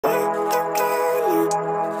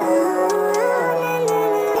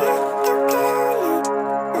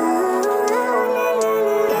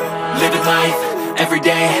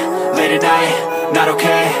day, late at night, not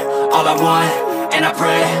okay. All I want, and I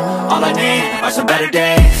pray, all I need are some better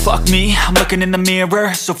days. Fuck me, I'm looking in the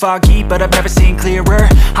mirror, so foggy, but I've never seen clearer.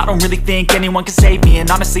 I don't really think anyone can save me, and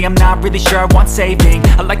honestly I'm not really sure I want saving.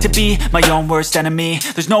 I like to be my own worst enemy.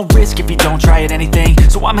 There's no risk if you don't try at anything,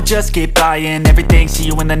 so I'ma just keep buying everything. See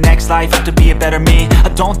you in the next life, hope to be a better me. I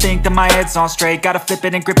don't think that my head's on straight, gotta flip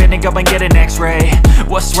it and grip it and go and get an x-ray.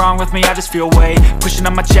 What's wrong with me? I just feel weight pushing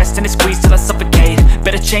on my chest and it squeezes till I suffocate.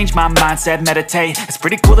 Better change my mindset, meditate. It's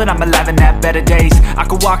pretty cool that I'm alive and have better days. I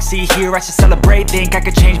could walk, see, hear, I should celebrate. Think I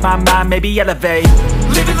could change my mind, maybe elevate.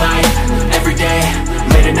 Living life, every day,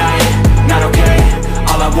 late at night, not okay.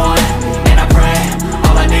 All I want, and I pray,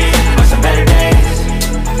 all I need are some better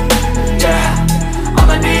days. Yeah, all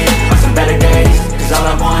I need are some better days. Cause all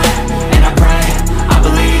I want, and I pray, I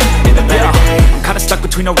believe in the better days. I'm kinda stuck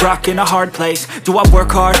between a rock and a hard place. Do I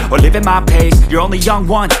work hard or live at my pace? You're only young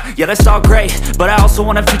once, yeah that's all great, but I also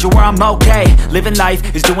want a future where I'm okay. Living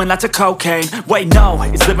life is doing lots of cocaine. Wait no,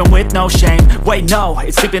 it's living with no shame. Wait no,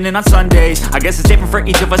 it's sleeping in on Sundays. I guess it's different for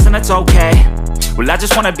each of us and that's okay. Well I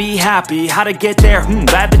just wanna be happy, how to get there?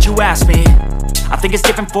 Glad that you asked me. I think it's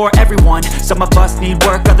different for everyone. Some of us need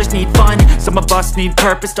work, others need fun. Some of us need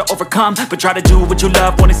purpose to overcome. But try to do what you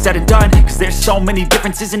love when it's said and done. Cause there's so many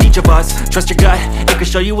differences in each of us. Trust your gut, it can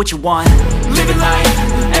show you what you want. Living life,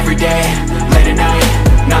 every day, late at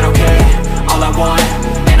night, not okay. All I want,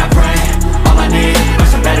 and I pray, all I need are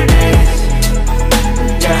some better days.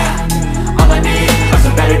 Yeah, all I need are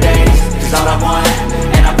some better days. Cause all I want,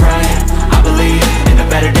 and I pray, I believe in the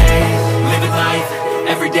better days. Living life,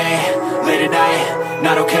 every day, late at night,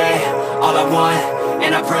 not okay. All I want,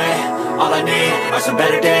 and I pray, all I need are some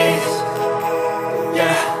better days.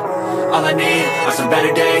 Yeah, all I need are some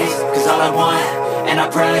better days. Cause all I want, and I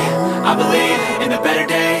pray, I believe in the better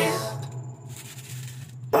days.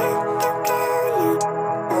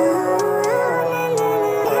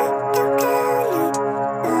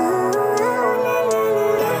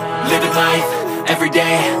 Living life, every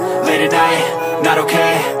day, late at night, not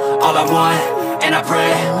okay. All I want, and I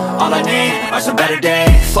pray, all I need are some better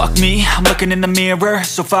days. Fuck me, I'm looking in the mirror,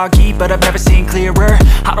 so foggy, but I've never seen clearer.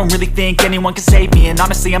 I don't really think anyone can save me, and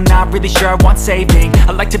honestly I'm not really sure I want saving.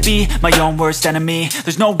 I like to be my own worst enemy.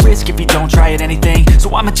 There's no risk if you don't try at anything,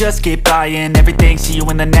 so I'ma just keep buying everything. See you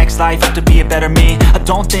in the next life, hope to be a better me. I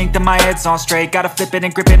don't think that my head's on straight, gotta flip it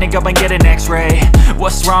and grip it and go and get an x-ray.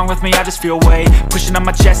 What's wrong with me? I just feel weight pushing on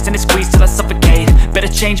my chest and it squeezes till I suffocate. Better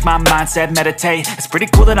change my mindset, meditate. It's pretty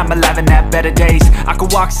cool that I'm alive and have better days. I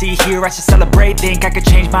could walk, see, hear, I should celebrate. Think I could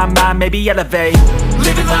change my mind, maybe elevate.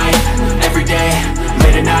 Living life, every day,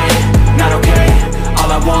 late at night, not okay.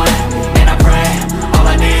 All I want, and I pray, all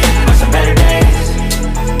I need are some better days.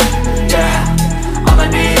 Yeah, all I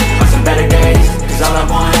need are some better days. Cause all I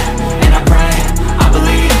want, and I pray, I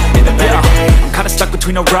believe in the better days. I'm kinda stuck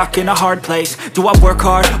between a rock and a hard place. Do I work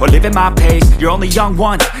hard or live at my pace? You're only young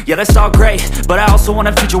once, yeah that's all great, but I also want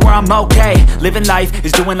a future where I'm okay. Living life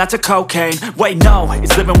is doing lots of cocaine. Wait no,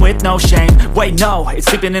 it's living with no shame. Wait no, it's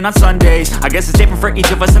sleeping in on Sundays. I guess it's different for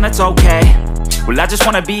each of us and that's okay. Well I just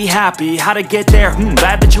wanna be happy, how to get there?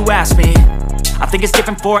 Glad that you asked me. I think it's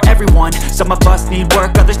different for everyone. Some of us need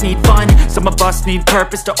work, others need fun. Some of us need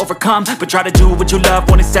purpose to overcome. But try to do what you love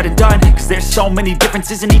when it's said and done. Cause there's so many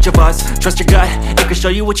differences in each of us. Trust your gut, it can show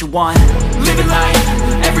you what you want. Living life,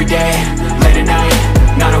 every day, late at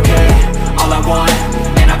night, not okay. All I want,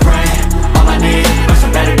 and I pray, all I need are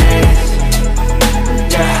some better days.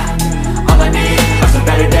 Yeah, all I need are some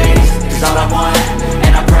better days. Cause all I want,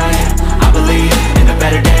 and I pray, I believe in the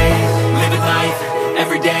better days. Living life,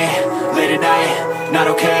 every day, late at night, not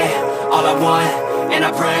okay. All I want, and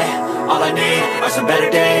I pray, all I need are some better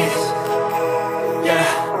days.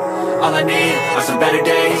 Yeah, all I need are some better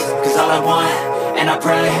days. Cause all I want, and I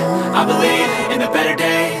pray, I believe in the better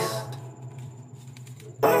days.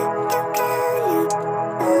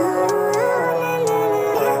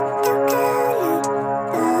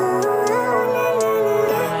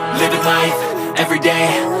 Living life, every day,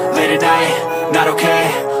 late at night, not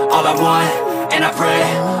okay. All I want, and I pray,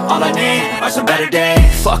 all I need are some better days.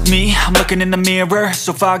 Fuck me, I'm looking in the mirror,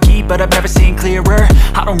 so foggy, but I've never seen clearer.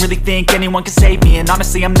 I don't really think anyone can save me, and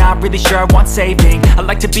honestly I'm not really sure I want saving. I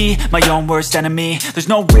like to be my own worst enemy. There's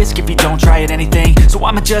no risk if you don't try at anything, so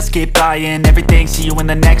I'ma just keep buying everything. See you in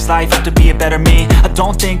the next life, hope to be a better me. I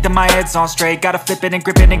don't think that my head's on straight, gotta flip it and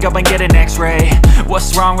grip it and go and get an x-ray.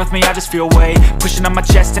 What's wrong with me? I just feel weight pushing on my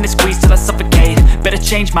chest and it squeezes till I suffocate. Better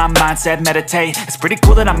change my mindset, meditate. It's pretty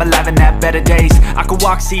cool that I'm alive and have better days. I could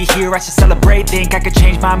walk, see, hear, I should celebrate. Think I could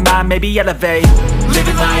change my mind, maybe elevate.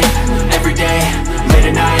 Living life, every day, late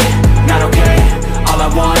at night, not okay. All I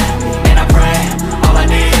want, and I pray, all I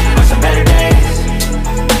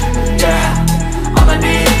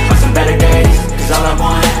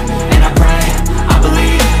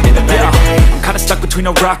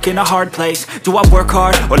between a rock and a hard place. Do I work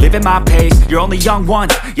hard or live at my pace? You're only young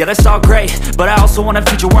once, yeah that's all great, but I also want a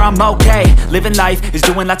future where I'm okay. Living life is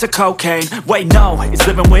doing lots of cocaine. Wait no, it's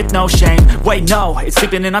living with no shame. Wait no, it's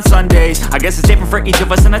sleeping in on Sundays. I guess it's different for each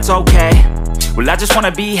of us and that's okay. Well I just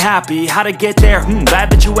wanna be happy, how to get there? Glad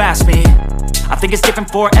that you asked me. I think it's different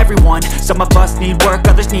for everyone. Some of us need work,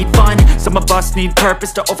 others need fun. Some of us need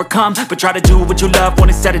purpose to overcome. But try to do what you love when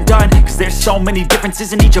it's said and done, cause there's so many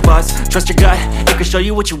differences in each of us. Trust your gut, it can show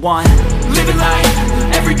you what you want. Living life,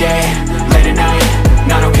 everyday, late at night,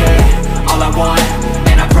 not okay. All I want,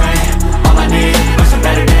 and I pray, all I need are some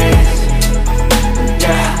better days.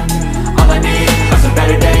 Yeah, all I need are some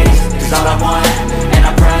better days. Cause all I want, and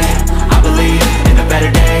I pray, I believe in the better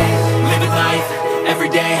days. Living life,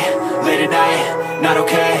 everyday, late at night, not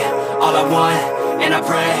okay. All I want, and I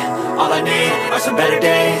pray, all I need are some better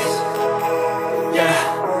days. Yeah,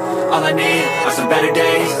 all I need are some better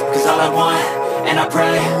days. Cause all I want, and I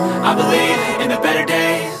pray, I believe in the better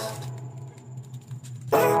days.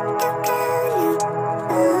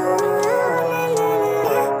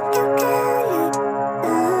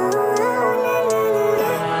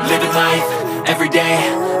 Living life, everyday,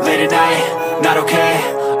 late at night, not okay.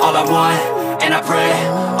 All I want, and I pray,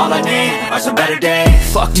 all I need are some better days.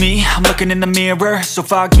 Fuck me, I'm looking in the mirror, so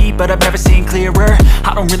foggy, but I've never seen clearer.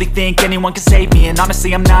 I don't really think anyone can save me, and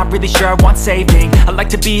honestly I'm not really sure I want saving. I like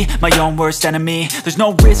to be my own worst enemy. There's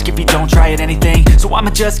no risk if you don't try at anything, so I'ma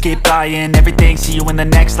just keep buying everything. See you in the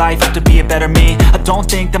next life, hope to be a better me. I don't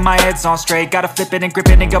think that my head's on straight, gotta flip it and grip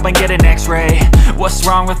it and go and get an x-ray. What's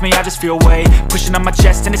wrong with me? I just feel weight pushing on my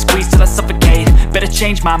chest and it squeezes till I suffocate. Better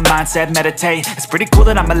change my mindset, meditate. It's pretty cool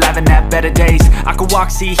that I'm alive and have better days. I could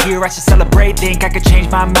walk, see, hear, I should celebrate. Think I could change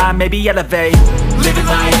my mind, maybe elevate. Living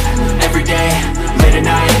life, everyday, late at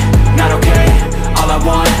night, not okay. All I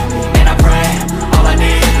want, and I pray, all I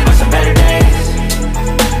need are some better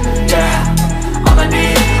days. Yeah, all I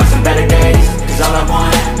need are some better days. Cause all I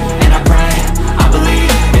want, and I pray, I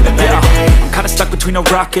believe in the better days. I'm kinda stuck between a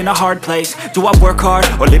rock and a hard place. Do I work hard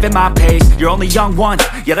or live at my pace? You're only young once,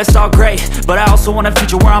 yeah that's all great, but I also want a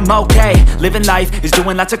future where I'm okay. Living life is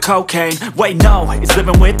doing lots of cocaine. Wait no, it's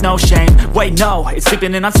living with no shame. Wait no, it's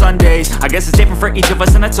sleeping in on Sundays. I guess it's different for each of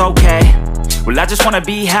us and that's okay. Well I just wanna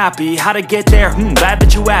be happy, how to get there? Glad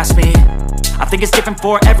that you asked me. I think it's different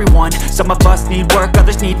for everyone. Some of us need work,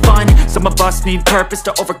 others need fun. Some of us need purpose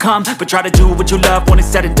to overcome. But try to do what you love when it's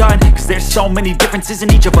said and done, cause there's so many differences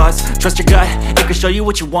in each of us. Trust your gut, it can show you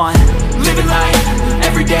what you want. Living life,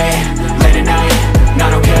 everyday, late at night,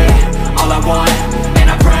 not okay. All I want,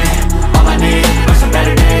 and I pray, all I need are some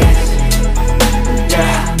better days.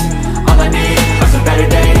 Yeah, all I need are some better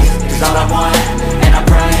days. Cause all I want, and I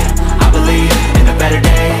pray, I believe in the better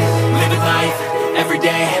days. Living life,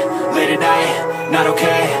 everyday, late at night, not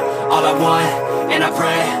okay. All I want, and I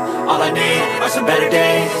pray, all I need are some better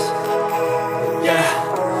days. Yeah,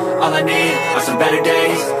 all I need are some better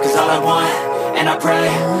days. Cause all I want, and I pray,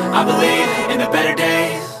 I believe in the better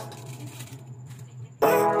days.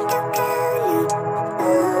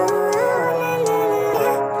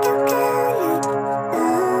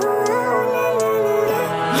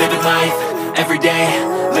 Living life, everyday,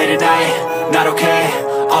 late at night, not okay.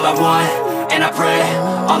 All I want, and I pray,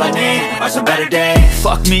 all I need are some better days.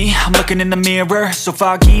 Fuck me, I'm looking in the mirror, so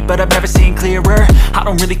foggy, but I've never seen clearer. I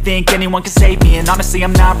don't really think anyone can save me, and honestly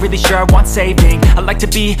I'm not really sure I want saving. I like to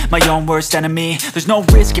be my own worst enemy. There's no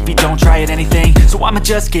risk if you don't try at anything, so I'ma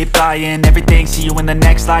just keep buying everything. See you in the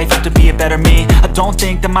next life, hope to be a better me. I don't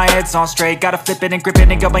think that my head's on straight, gotta flip it and grip it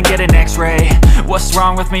and go and get an x-ray. What's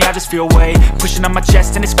wrong with me? I just feel weight pushing on my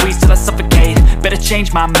chest and it squeezes till I suffocate. Better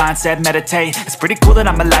change my mindset, meditate. It's pretty cool that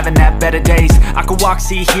I'm alive and have better days. I could walk,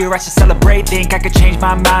 see, hear, I should celebrate. Think I could change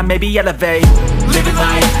my mind, maybe elevate. Living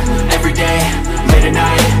life, everyday, late at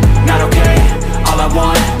night, not okay. All I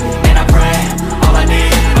want, and I pray, all I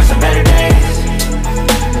need are some better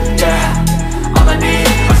days. Yeah, all I need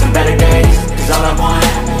are some better days. Cause all I want,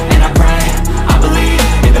 and I pray, I believe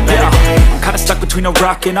in the better days. I'm kinda stuck between a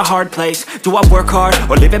rock and a hard place. Do I work hard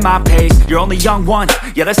or live at my pace? You're only young once,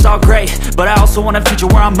 yeah that's all great, but I also want a future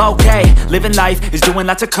where I'm okay. Living life is doing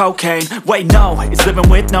lots of cocaine. Wait no, it's living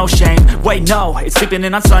with no shame. Wait no, it's sleeping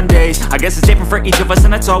in on Sundays. I guess it's different for each of us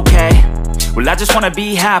and that's okay. Well I just wanna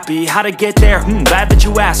be happy, how to get there? Glad that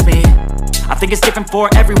you asked me. I think it's different for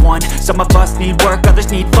everyone. Some of us need work,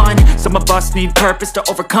 others need fun. Some of us need purpose to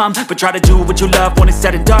overcome. But try to do what you love when it's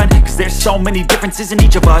said and done, cause there's so many differences in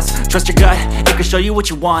each of us. Trust your gut, it can show you what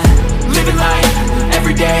you want. Living life,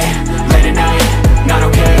 everyday, late at night, not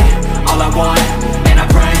okay. All I want, and I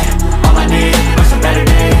pray, all I need are some better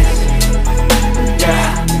days.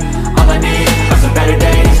 Yeah, all I need are some better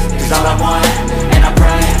days. Cause all I want, and I pray,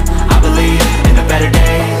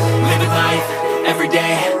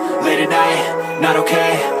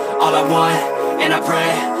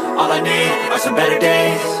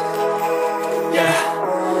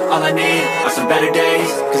 are some better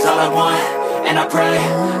days. Cause all I want, and I pray,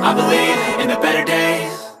 I believe in the better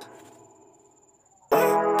days.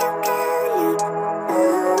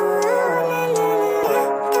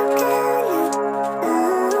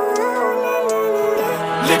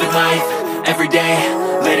 Living life, everyday,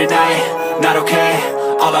 late at night, not okay.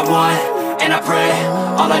 All I want, and I pray,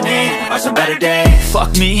 all I need are some better days.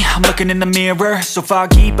 Fuck me, I'm looking in the mirror, so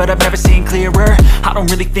foggy, but I've never seen clearer. I don't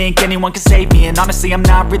really think anyone can save me, and honestly I'm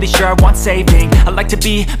not really sure I want saving. I like to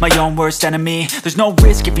be my own worst enemy. There's no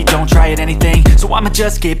risk if you don't try at anything, so I'ma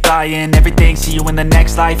just keep buying everything. See you in the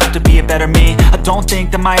next life, hope to be a better me. I don't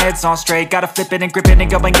think that my head's on straight, gotta flip it and grip it and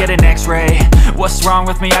go and get an x-ray. What's wrong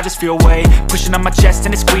with me? I just feel weight pushing on my chest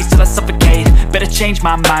and it squeezes till I suffocate. Better change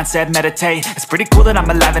my mindset, meditate. It's pretty cool that I'm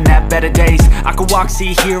alive and have better days. I could walk,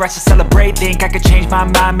 see, hear, I should celebrate. Think I could change my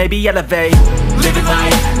mind, maybe elevate. Living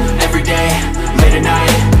life, everyday, late at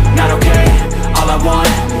night, not okay. All I want,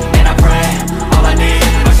 and I pray, all I need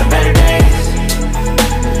are some better days.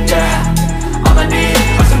 Yeah, all I need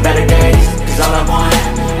are some better days. Cause all I want,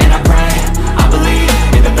 and I pray, I believe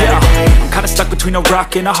in the better days. I'm kinda stuck between a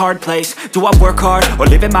rock and a hard place. Do I work hard or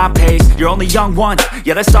live at my pace? You're only young once,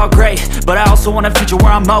 yeah that's all great, but I also want a future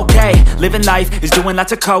where I'm okay. Living life is doing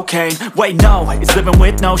lots of cocaine. Wait no, it's living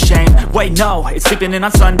with no shame. Wait no, it's sleeping in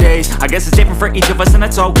on Sundays. I guess it's different for each of us and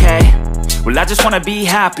that's okay. Well I just wanna be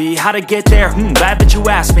happy, how to get there? Glad that you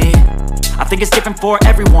asked me. I think it's different for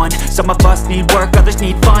everyone. Some of us need work, others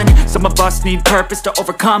need fun. Some of us need purpose to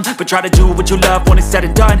overcome. But try to do what you love when it's said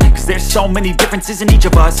and done. Cause there's so many differences in each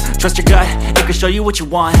of us. Trust your gut, it can show you what you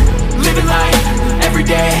want. Living life,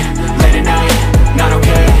 everyday, late at night, not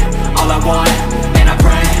okay. All